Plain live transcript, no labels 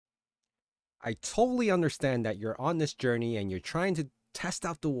I totally understand that you're on this journey and you're trying to test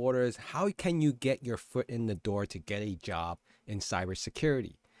out the waters. How can you get your foot in the door to get a job in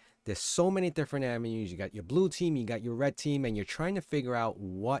cybersecurity? There's so many different avenues. You got your blue team, you got your red team, and you're trying to figure out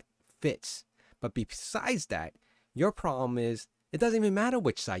what fits. But besides that, your problem is it doesn't even matter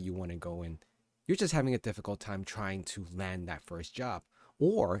which side you want to go in. You're just having a difficult time trying to land that first job.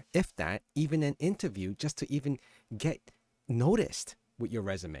 Or, if that, even an interview just to even get noticed with your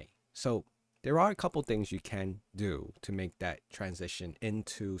resume. So, there are a couple things you can do to make that transition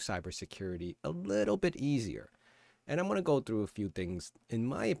into cybersecurity a little bit easier. And I'm going to go through a few things, in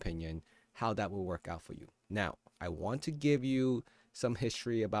my opinion, how that will work out for you. Now, I want to give you some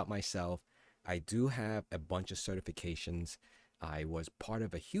history about myself. I do have a bunch of certifications. I was part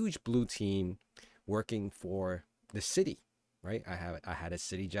of a huge blue team working for the city, right? I had a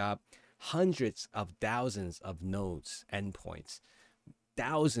city job, hundreds of thousands of nodes, endpoints,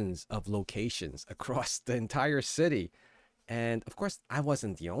 thousands of locations across the entire city. And of course, I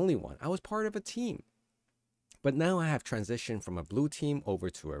wasn't the only one. I was part of a team. But now I have transitioned from a blue team over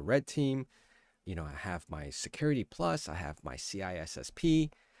to a red team. You know, I have my Security Plus, I have my CISSP.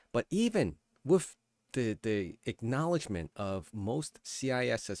 But even with the acknowledgement of most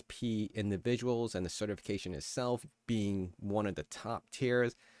CISSP individuals and the certification itself being one of the top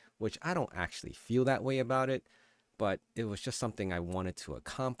tiers, which I don't actually feel that way about it, but it was just something I wanted to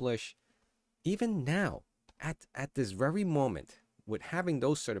accomplish. Even now, at this very moment, with having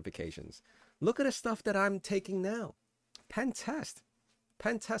those certifications, look at the stuff that I'm taking now. Pen Test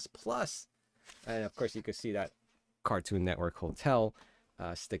Plus. And of course, you could see that Cartoon Network Hotel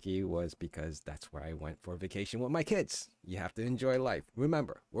sticky was because that's where I went for vacation with my kids. You have to enjoy life.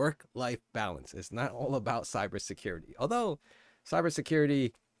 Remember, work-life balance. It's not all about cybersecurity. Although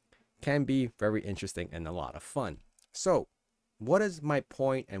cybersecurity can be very interesting and a lot of fun. So, what is my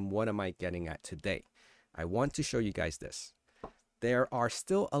point and what am I getting at today? I want to show you guys this. There are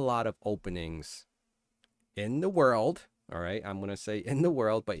still a lot of openings in the world. All right, I'm going to say in the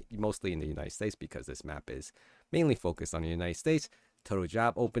world, but mostly in the United States because this map is mainly focused on the United States. Total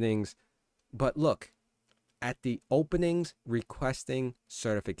job openings. But look at the openings requesting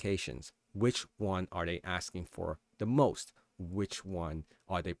certifications. Which one are they asking for the most? Which one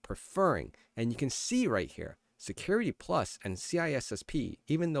are they preferring? And you can see right here, Security Plus and CISSP,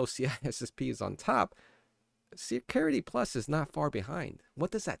 even though CISSP is on top, Security Plus is not far behind. What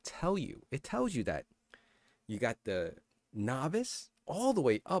does that tell you? It tells you that you got the novice all the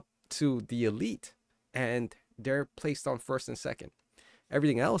way up to the elite, and they're placed on first and second.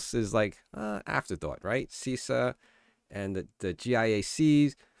 Everything else is like afterthought, right? CISA and the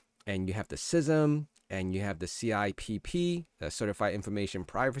GIACs, and you have the CISM, and you have the CIPP, the Certified Information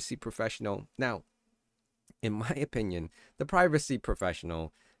Privacy Professional. Now, in my opinion, the privacy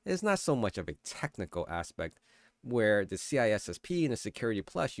professional is not so much of a technical aspect, where the CISSP and the Security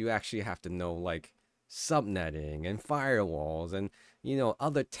Plus, you actually have to know like subnetting and firewalls and, you know,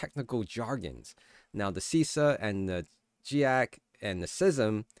 other technical jargons. Now, the CISA and the GIAC and the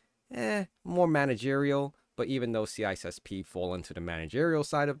CISM, more managerial, but even though CISSP fall into the managerial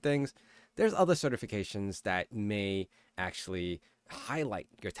side of things, there's other certifications that may actually highlight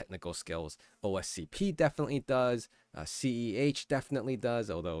your technical skills. OSCP definitely does. CEH definitely does,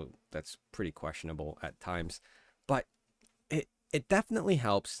 although that's pretty questionable at times. But it definitely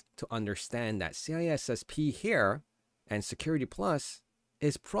helps to understand that CISSP here and Security Plus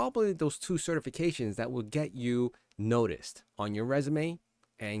is probably those two certifications that will get you noticed on your resume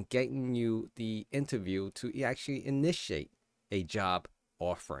and getting you the interview to actually initiate a job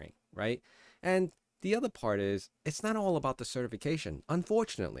offering, right? And the other part is, it's not all about the certification,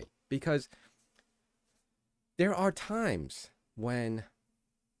 unfortunately, because there are times when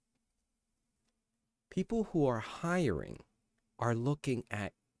people who are hiring are looking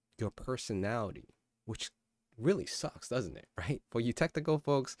at your personality, which really sucks, doesn't it, right? For you technical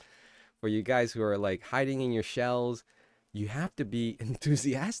folks, for you guys who are like hiding in your shells, you have to be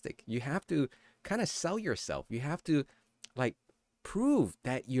enthusiastic. You have to kind of sell yourself. You have to like prove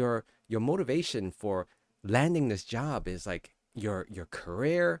that your motivation for landing this job is like your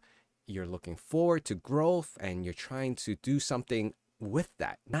career, you're looking forward to growth, and you're trying to do something with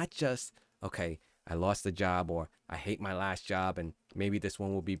that. Not just, okay, I lost the job, or I hate my last job and maybe this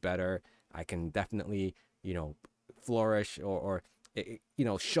one will be better. I can definitely, you know, flourish or you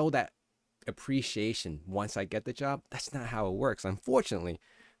know, show that appreciation once I get the job. That's not how it works. Unfortunately,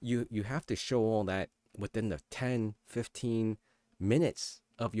 you have to show all that within the 10-15 minutes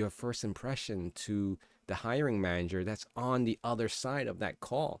of your first impression to the hiring manager that's on the other side of that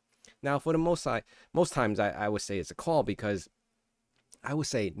call. Now, for the most times, I would say it's a call, because I would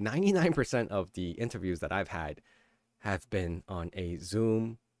say 99% of the interviews that I've had have been on a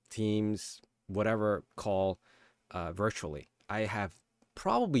Zoom, Teams, whatever call, virtually. I have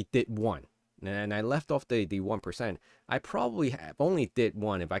probably did one, and I left off the 1%. I probably have only did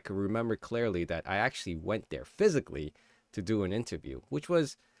one if I could remember clearly that I actually went there physically to do an interview, which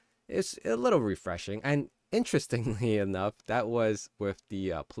was it's a little refreshing. And interestingly enough, that was with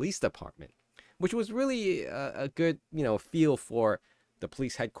the police department, which was really a good feel for the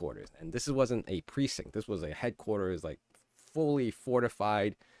police headquarters. And this wasn't a precinct. This was a headquarters, like fully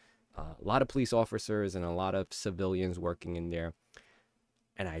fortified, a lot of police officers and a lot of civilians working in there.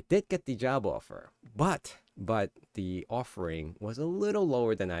 And I did get the job offer, but the offering was a little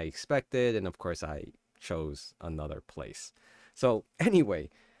lower than I expected, and of course I chose another place. So anyway,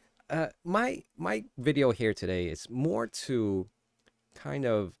 my video here today is more to kind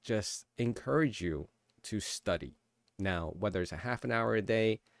of just encourage you to study. Now, whether it's a half an hour a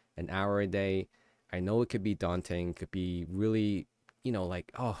day, an hour a day, I know it could be daunting, could be really,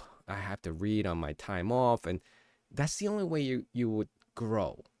 like, oh, I have to read on my time off. And that's the only way you would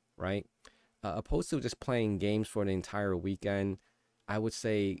grow, right? Opposed to just playing games for the entire weekend, I would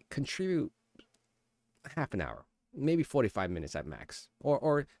say contribute half an hour, maybe 45 minutes at max,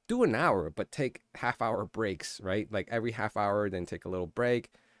 or do an hour, but take half-hour breaks, right? Like every half hour, then take a little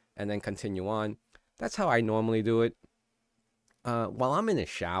break and then continue on. That's how I normally do it. While I'm in the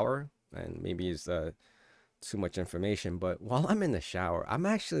shower, and maybe it's too much information, but while I'm in the shower, I'm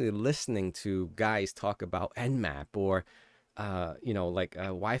actually listening to guys talk about Nmap or, like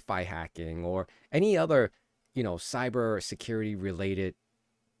Wi-Fi hacking or any other, cyber security related,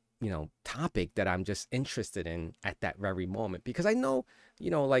 topic that I'm just interested in at that very moment. Because I know,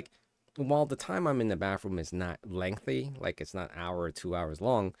 like while the time I'm in the bathroom is not lengthy, like it's not an hour or 2 hours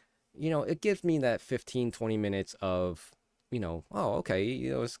long, it gives me that 15-20 minutes of, oh, okay,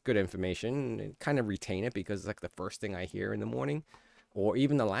 it's good information, and kind of retain it because it's like the first thing I hear in the morning, or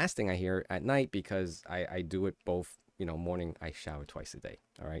even the last thing I hear at night, because I do it both, morning. I shower twice a day.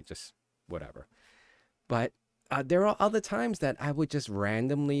 All right, just whatever. But there are other times that I would just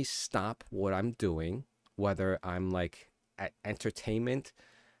randomly stop what I'm doing, whether I'm like at entertainment,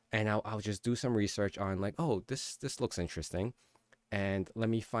 and I'll just do some research on like, oh, this looks interesting, and let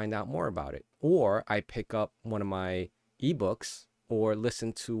me find out more about it. Or I pick up one of my ebooks or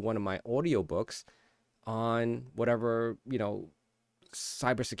listen to one of my audiobooks on whatever,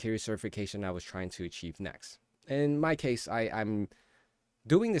 cybersecurity certification I was trying to achieve next. In my case, I'm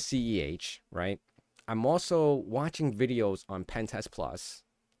doing the CEH, right? I'm also watching videos on Pentest Plus.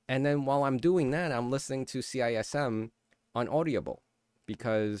 And then while I'm doing that, I'm listening to CISM on Audible,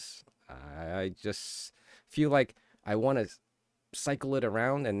 because I just feel like I want to cycle it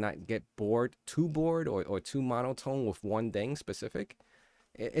around and not get too bored or too monotone with one thing specific.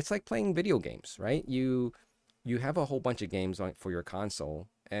 It's like playing video games, right? You have a whole bunch of games for your console,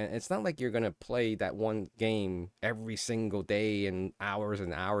 and it's not like you're going to play that one game every single day and hours,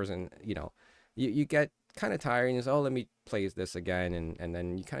 and you get kind of tired and you say, oh, let me play this again, and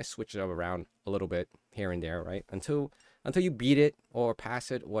then you kind of switch it up around a little bit here and there, right? Until you beat it or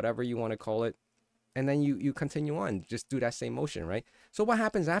pass it, whatever you want to call it. And then you continue on, just do that same motion, right? So what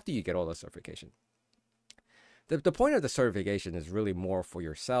happens after you get all the certification? The point of the certification is really more for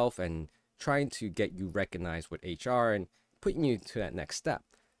yourself and trying to get you recognized with HR and putting you to that next step.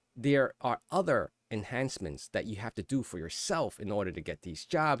 There are other enhancements that you have to do for yourself in order to get these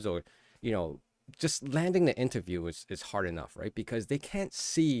jobs, or, just landing the interview is hard enough, right? Because they can't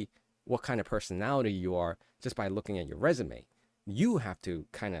see what kind of personality you are just by looking at your resume. You have to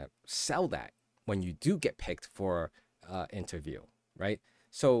kind of sell that when you do get picked for interview, right?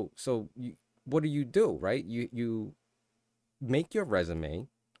 So what do, right? You make your resume,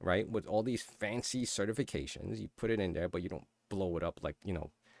 right, with all these fancy certifications. You put it in there, but you don't blow it up like,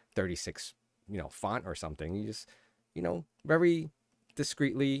 36, font or something. You just, very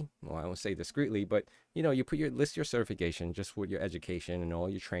discreetly, well, I won't say discreetly, but, you list your certification just with your education and all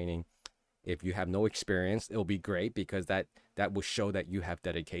your training. If you have no experience, it'll be great, because that will show that you have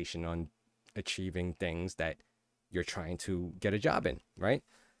dedication on achieving things that you're trying to get a job in, right?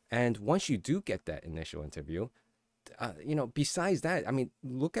 And once you do get that initial interview, besides that, I mean,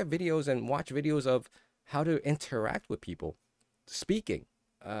 look at videos and watch videos of how to interact with people, speaking,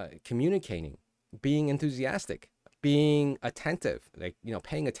 communicating, being enthusiastic, being attentive, like,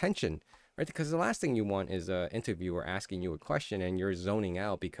 paying attention, right? Because the last thing you want is an interviewer asking you a question and you're zoning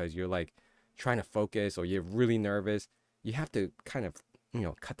out because you're like trying to focus or you're really nervous. You have to kind of,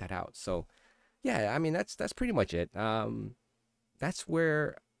 cut that out. So yeah, I mean, that's pretty much it. That's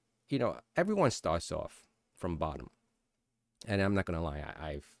where, everyone starts off from bottom. And I'm not gonna lie,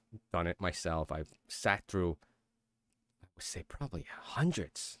 I've done it myself. I've sat through, I would say, probably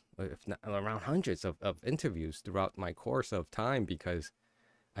hundreds, if not around hundreds of interviews throughout my course of time, because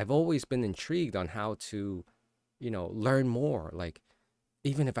I've always been intrigued on how to, learn more. Like,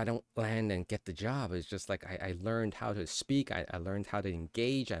 even if I don't land and get the job, it's just like I learned how to speak, I learned how to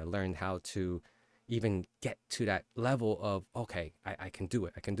engage, I learned how to even get to that level of, okay, I can do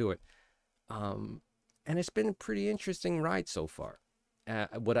it, I can do it. Um, and it's been a pretty interesting ride so far.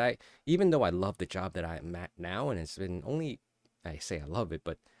 Even though I love the job that I'm at now, and it's been only, I say I love it,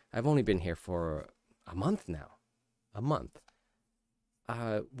 but I've only been here for a month now, a month.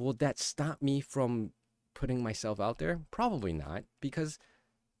 Will that stop me from putting myself out there? Probably not, because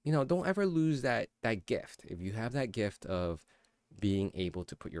don't ever lose that gift. If you have that gift of being able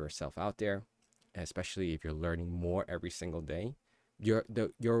to put yourself out there, especially if you're learning more every single day,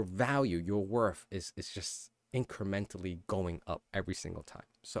 your value, your worth is just incrementally going up every single time.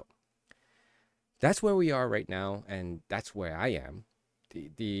 So that's where we are right now, and that's where I am.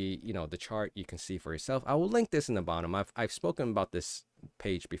 The chart you can see for yourself. I will link this in the bottom. I've spoken about this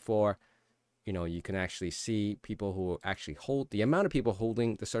page before. You can actually see people who actually hold the amount of people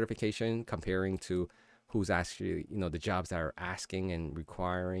holding the certification comparing to who's actually, the jobs that are asking and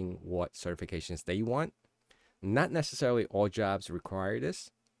requiring what certifications they want. Not necessarily all jobs require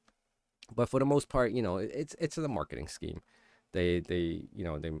this, but for the most part, it's a marketing scheme. They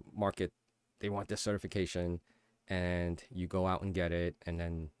market, they want this certification, and you go out and get it, and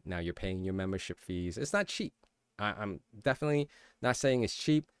then now you're paying your membership fees. It's not cheap. I'm definitely not saying it's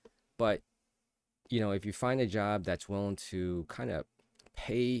cheap, but if you find a job that's willing to kind of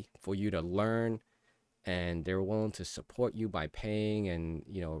pay for you to learn, and they're willing to support you by paying and,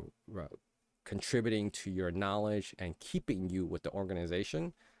 contributing to your knowledge and keeping you with the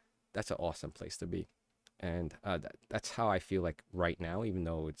organization, that's an awesome place to be. And that's how I feel like right now, even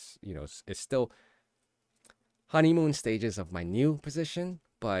though it's still honeymoon stages of my new position,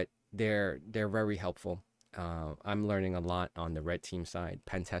 but they're very helpful. I'm learning a lot on the red team side,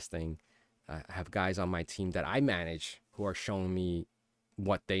 pen testing. I have guys on my team that I manage who are showing me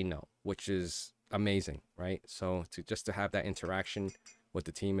what they know, which is amazing, right? So to have that interaction with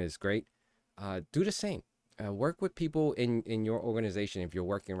the team is great. Do the same. Work with people in your organization if you're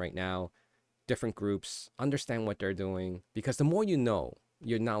working right now, different groups, understand what they're doing, because the more you know,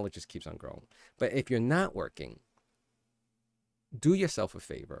 your knowledge just keeps on growing. But if you're not working, do yourself a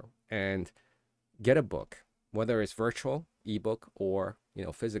favor and get a book, whether it's virtual, ebook, or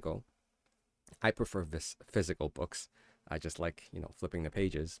physical. I prefer this physical books. I just like flipping the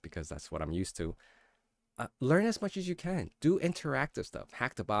pages because that's what I'm used to. Learn as much as you can. Do interactive stuff.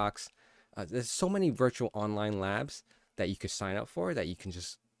 Hack the Box. There's so many virtual online labs that you could sign up for that you can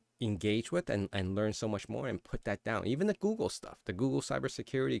just engage with and learn so much more and put that down. Even the Google stuff, the Google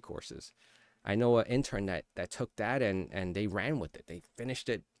cybersecurity courses. I know an intern that took that and they ran with it. They finished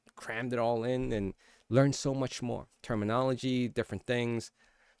it, crammed it all in, and learned so much more. Terminology, different things.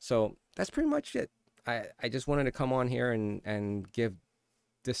 So that's pretty much it. I just wanted to come on here and give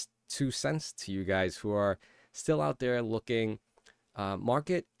this 2 cents to you guys who are still out there looking.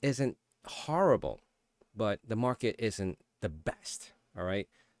 Market isn't horrible, but the market isn't the best. All right.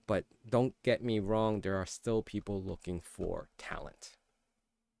 But don't get me wrong, there are still people looking for talent.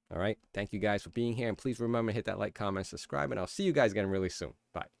 All right. Thank you guys for being here. And please remember to hit that like, comment, subscribe, and I'll see you guys again really soon.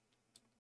 Bye.